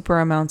had super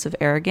amounts of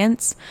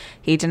arrogance.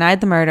 He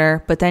denied the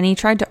murder, but then he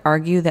tried to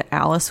argue that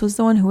Alice was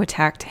the one who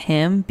attacked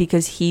him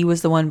because he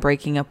was the one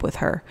breaking up with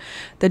her.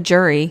 The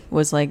jury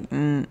was like,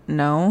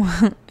 no,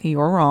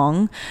 you're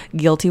wrong.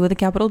 Guilty with a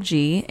capital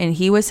G, and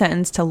he was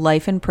sentenced to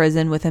life in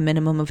prison with a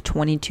minimum of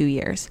 22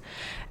 years.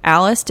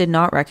 Alice did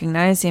not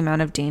recognize the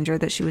amount of danger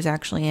that she was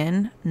actually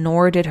in,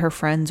 nor did her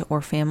friends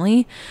or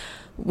family.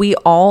 We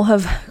all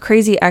have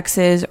crazy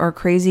exes or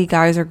crazy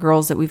guys or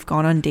girls that we've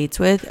gone on dates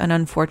with, and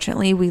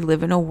unfortunately we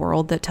live in a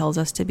world that tells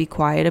us to be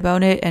quiet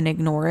about it and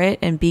ignore it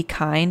and be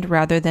kind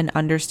rather than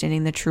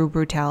understanding the true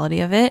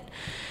brutality of it.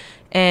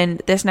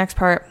 And this next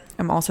part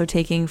I'm also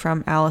taking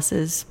from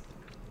Alice's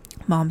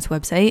mom's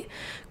website.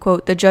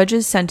 Quote, the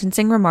judge's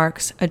sentencing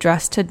remarks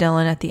addressed to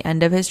Dylan at the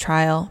end of his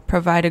trial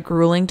provide a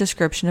grueling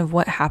description of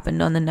what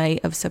happened on the night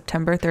of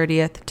September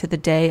 30th to the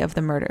day of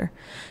the murder.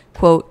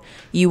 Quote,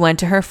 you went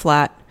to her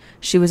flat.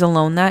 She was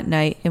alone that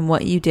night, and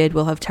what you did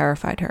will have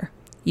terrified her.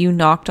 You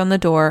knocked on the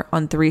door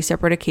on 3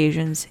 separate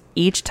occasions,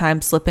 each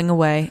time slipping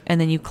away,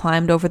 and then you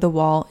climbed over the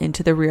wall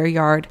into the rear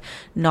yard,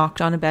 knocked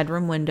on a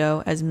bedroom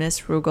window as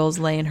Miss Ruggles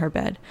lay in her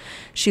bed.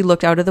 She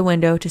looked out of the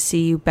window to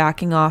see you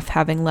backing off,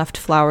 having left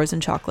flowers and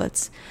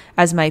chocolates.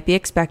 As might be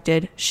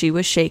expected, she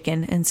was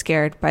shaken and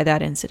scared by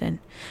that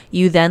incident.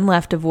 You then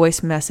left a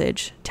voice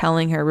message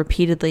telling her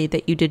repeatedly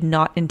that you did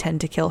not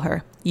intend to kill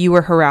her. You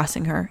were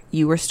harassing her.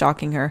 You were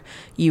stalking her.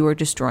 You were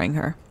destroying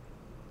her.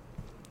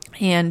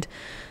 And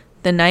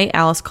the night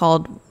Alice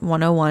called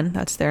 101,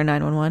 that's their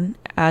 911,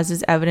 as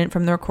is evident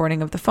from the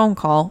recording of the phone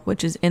call,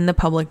 which is in the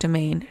public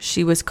domain,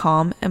 she was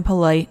calm and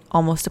polite,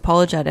 almost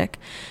apologetic.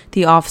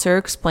 The officer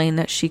explained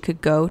that she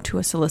could go to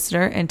a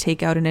solicitor and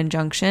take out an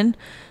injunction,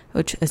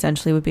 which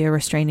essentially would be a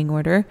restraining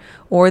order,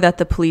 or that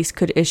the police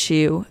could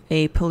issue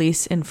a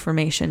police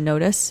information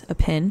notice, a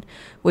PIN,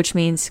 which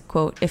means,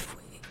 quote, if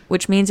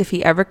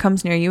he ever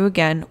comes near you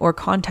again or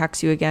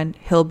contacts you again,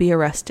 he'll be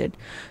arrested.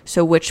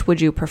 So which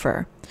would you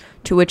prefer?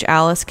 To which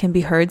Alice can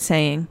be heard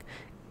saying,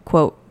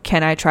 quote,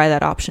 can I try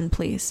that option,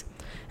 please?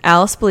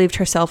 Alice believed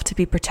herself to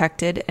be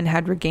protected and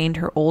had regained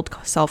her old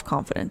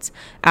self-confidence.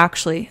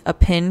 Actually, a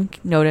PIN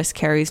notice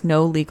carries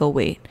no legal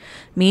weight.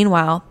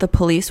 Meanwhile, the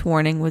police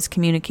warning was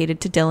communicated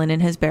to Dylan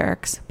in his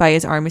barracks by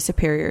his army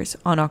superiors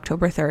on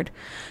October 3rd.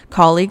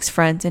 Colleagues,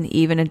 friends, and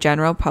even a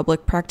general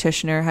public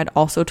practitioner had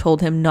also told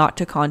him not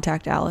to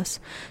contact Alice.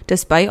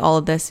 Despite all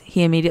of this,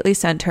 he immediately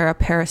sent her a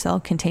parcel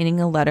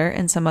containing a letter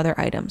and some other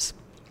items.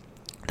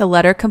 The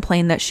letter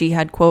complained that she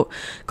had, quote,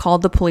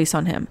 called the police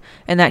on him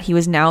and that he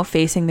was now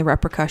facing the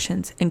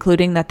repercussions,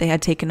 including that they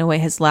had taken away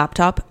his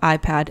laptop,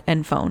 iPad,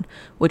 and phone,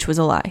 which was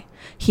a lie.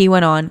 He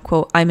went on,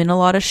 quote, I'm in a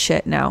lot of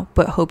shit now,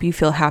 but hope you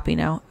feel happy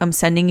now. I'm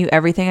sending you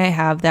everything I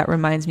have that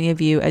reminds me of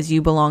you as you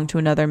belong to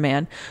another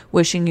man,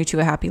 wishing you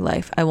to a happy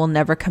life. I will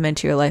never come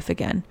into your life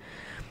again.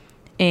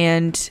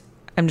 And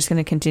I'm just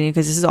going to continue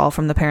because this is all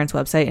from the parents'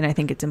 website, and I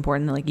think it's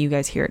important that you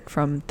guys hear it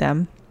from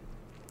them.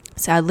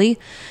 Sadly,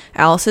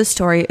 Alice's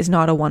story is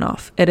not a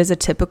one-off. It is a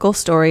typical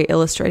story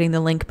illustrating the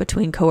link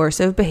between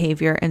coercive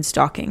behavior and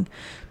stalking.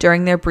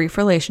 During their brief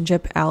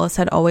relationship, Alice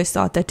had always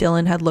thought that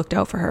Dylan had looked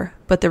out for her,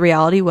 but the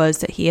reality was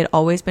that he had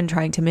always been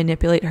trying to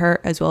manipulate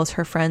her as well as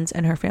her friends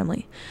and her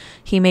family.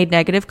 He made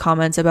negative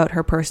comments about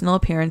her personal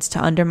appearance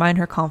to undermine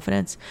her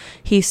confidence.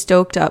 He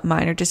stoked up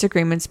minor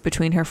disagreements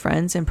between her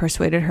friends and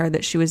persuaded her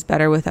that she was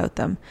better without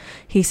them.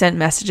 He sent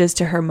messages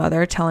to her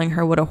mother telling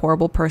her what a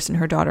horrible person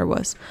her daughter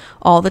was.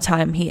 All the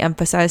time, he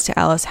emphasized to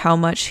Alice how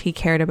much he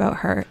cared about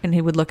her and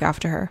he would look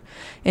after her.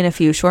 In a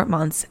few short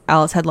months,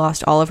 Alice had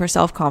lost all of her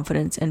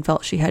self-confidence and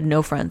felt she had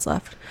no friends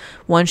left.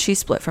 Once she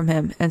split from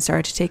him and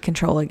started to take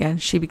control again,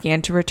 she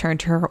began to return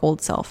to her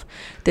old self.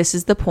 This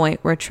is the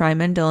point where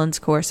Tryman Dillon's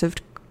coercive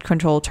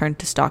control turned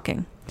to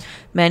stalking.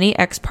 Many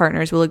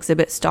ex-partners will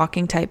exhibit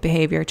stalking-type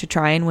behavior to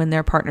try and win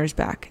their partners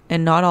back,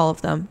 and not all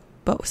of them,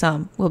 but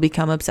some, will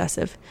become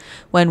obsessive.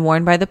 When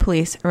warned by the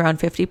police, around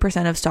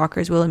 50% of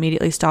stalkers will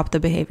immediately stop the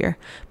behavior,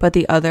 but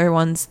the other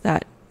ones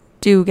that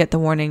do get the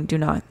warning do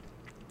not.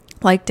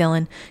 Like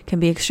Dylan, can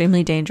be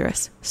extremely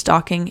dangerous.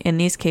 Stalking, in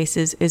these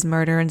cases, is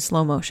murder in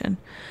slow motion.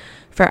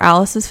 For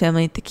Alice's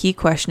family, the key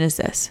question is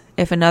this.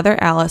 If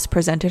another Alice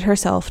presented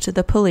herself to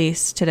the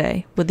police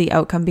today, would the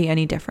outcome be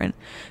any different?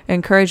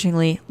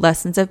 Encouragingly,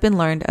 lessons have been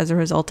learned as a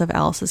result of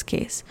Alice's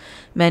case.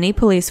 Many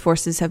police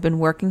forces have been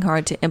working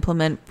hard to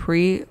implement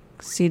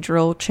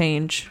procedural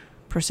change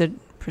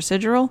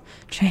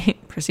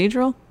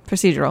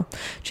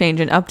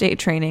and update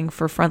training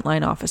for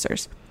frontline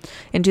officers.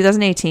 In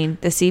 2018,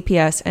 the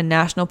CPS and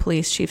National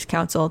Police Chiefs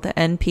Council, the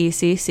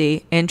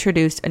NPCC,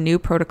 introduced a new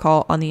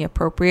protocol on the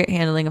appropriate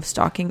handling of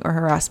stalking or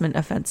harassment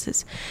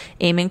offenses,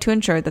 aiming to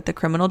ensure that the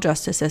criminal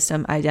justice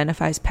system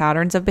identifies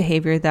patterns of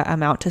behavior that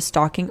amount to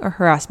stalking or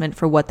harassment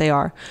for what they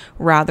are,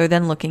 rather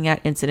than looking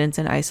at incidents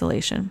in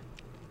isolation.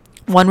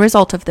 One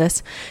result of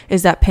this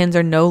is that pins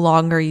are no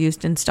longer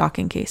used in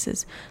stalking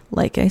cases.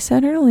 Like I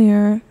said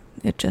earlier,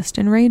 it just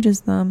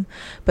enrages them.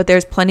 But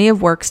there's plenty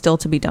of work still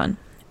to be done.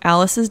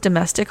 Alice's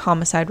Domestic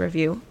Homicide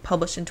Review,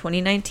 published in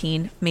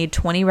 2019, made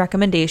 20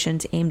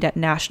 recommendations aimed at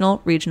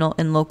national, regional,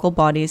 and local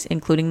bodies,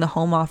 including the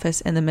Home Office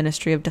and the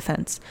Ministry of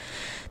Defense.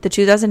 The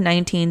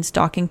 2019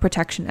 Stalking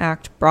Protection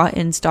Act brought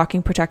in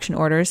Stalking Protection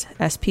Orders,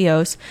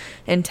 SPOs,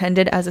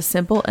 intended as a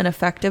simple and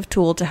effective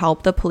tool to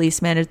help the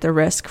police manage the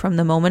risk from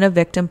the moment a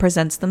victim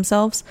presents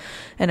themselves,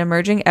 and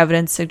emerging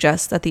evidence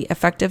suggests that the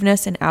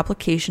effectiveness and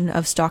application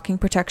of Stalking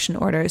Protection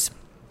Orders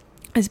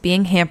is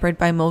being hampered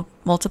by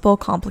multiple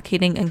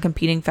complicating and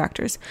competing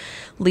factors,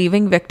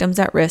 leaving victims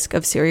at risk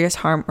of serious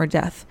harm or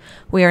death.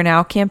 We are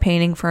now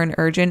campaigning for an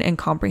urgent and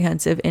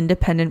comprehensive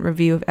independent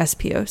review of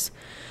SPOs.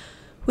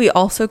 We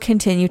also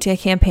continue to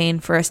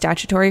campaign for a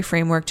statutory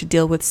framework to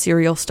deal with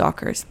serial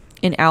stalkers.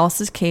 In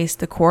Alice's case,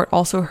 the court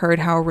also heard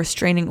how a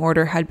restraining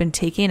order had been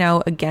taken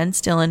out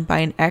against Dylan by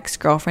an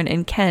ex-girlfriend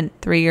in Kent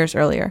 3 years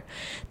earlier.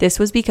 This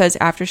was because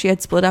after she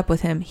had split up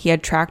with him, he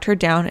had tracked her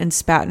down and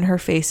spat in her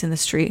face in the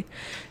street.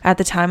 At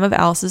the time of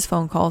Alice's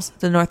phone calls,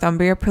 the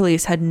Northumbria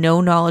police had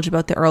no knowledge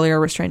about the earlier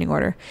restraining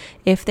order.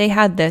 If they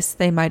had this,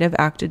 they might have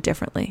acted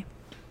differently.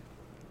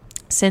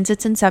 Since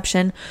its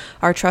inception,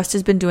 our trust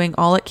has been doing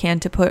all it can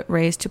to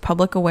raise to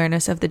public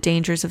awareness of the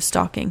dangers of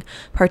stalking,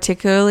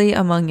 particularly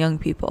among young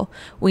people.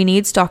 We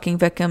need stalking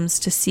victims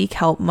to seek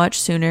help much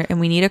sooner, and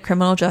we need a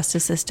criminal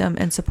justice system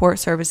and support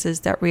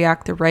services that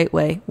react the right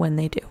way when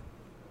they do.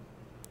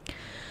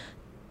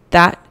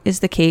 That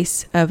is the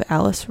case of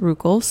Alice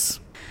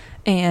Ruggles,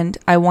 and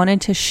I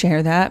wanted to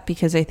share that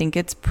because I think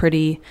it's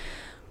pretty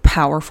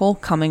powerful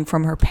coming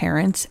from her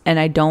parents, and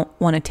I don't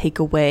want to take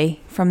away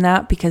from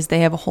that because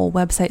they have a whole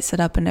website set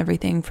up and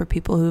everything for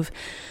people who've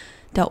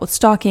dealt with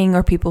stalking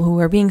or people who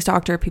are being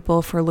stalked or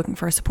people for looking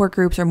for support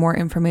groups or more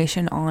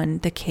information on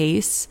the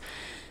case.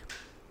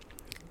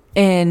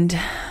 And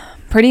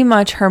pretty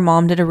much her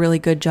mom did a really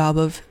good job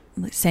of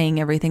saying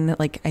everything that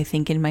I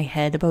think in my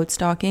head about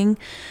stalking.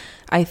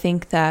 I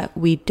think that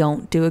we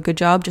don't do a good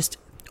job just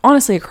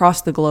honestly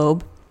across the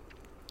globe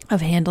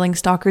of handling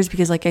stalkers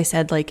because like I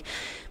said,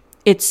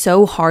 it's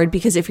so hard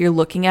because if you're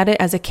looking at it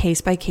as a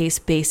case-by-case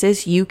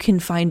basis, you can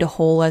find a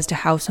hole as to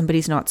how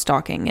somebody's not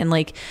stalking. And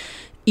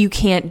you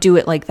can't do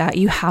it like that.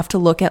 You have to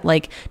look at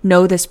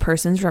no, this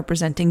person's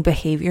representing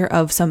behavior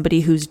of somebody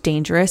who's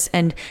dangerous,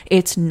 and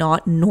it's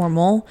not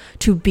normal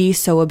to be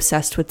so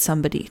obsessed with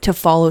somebody, to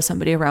follow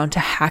somebody around, to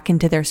hack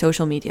into their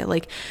social media.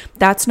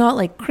 That's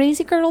not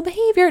crazy girl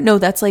behavior. No,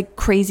 that's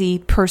crazy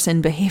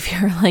person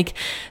behavior.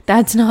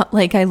 That's not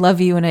I love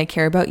you and I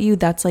care about you.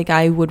 That's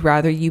I would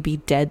rather you be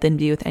dead than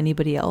be with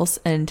anybody else.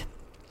 And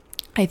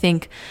I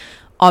think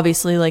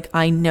obviously, like,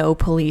 I know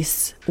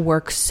police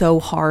work so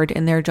hard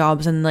in their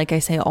jobs, and like I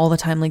say all the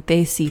time, like,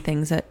 they see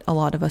things that a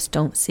lot of us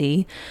don't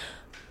see.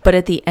 But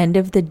at the end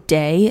of the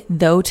day,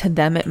 though, to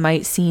them it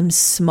might seem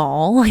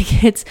small,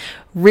 like, it's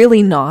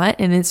really not,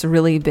 and it's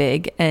really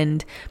big.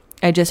 And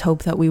I just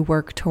hope that we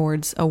work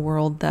towards a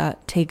world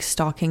that takes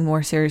stalking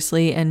more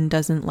seriously and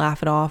doesn't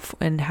laugh it off,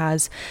 and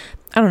has,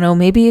 I don't know,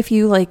 maybe if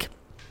you like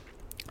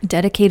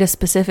dedicate a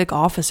specific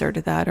officer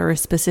to that, or a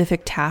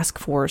specific task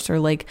force, or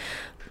like,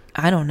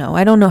 I don't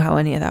know how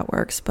any of that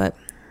works, but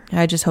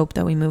I just hope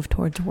that we move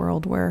towards a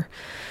world where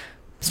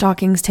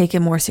stalking's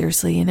taken more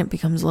seriously and it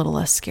becomes a little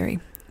less scary.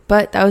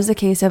 But that was the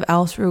case of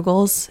Alice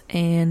Ruggles,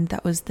 and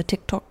that was the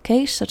TikTok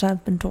case that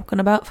I've been talking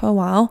about for a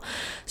while.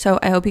 So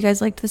I hope you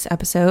guys liked this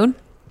episode.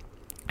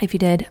 If you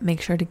did,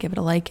 make sure to give it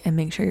a like and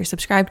make sure you're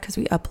subscribed, because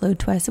we upload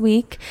twice a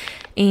week.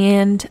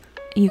 And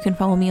you can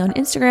follow me on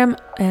Instagram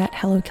at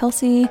Hello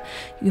Kelsey. You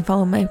can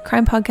follow my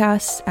crime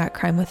podcast at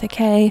Crime with a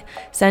K.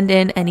 Send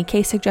in any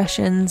case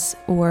suggestions,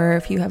 or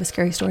if you have a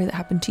scary story that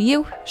happened to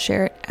you,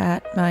 share it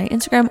at my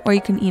Instagram, or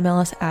you can email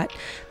us at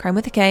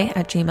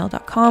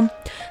crimewithak@gmail.com.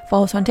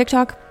 Follow us on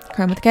TikTok,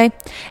 Crime with a K.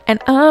 And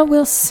I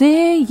will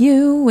see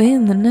you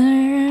in the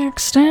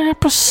next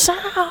episode.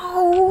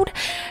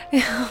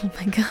 Oh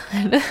my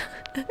God.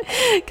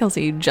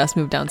 Kelsey, you just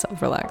moved down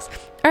south. Relax.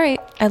 All right.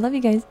 I love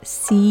you guys.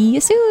 See you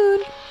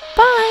soon.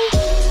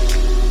 Bye.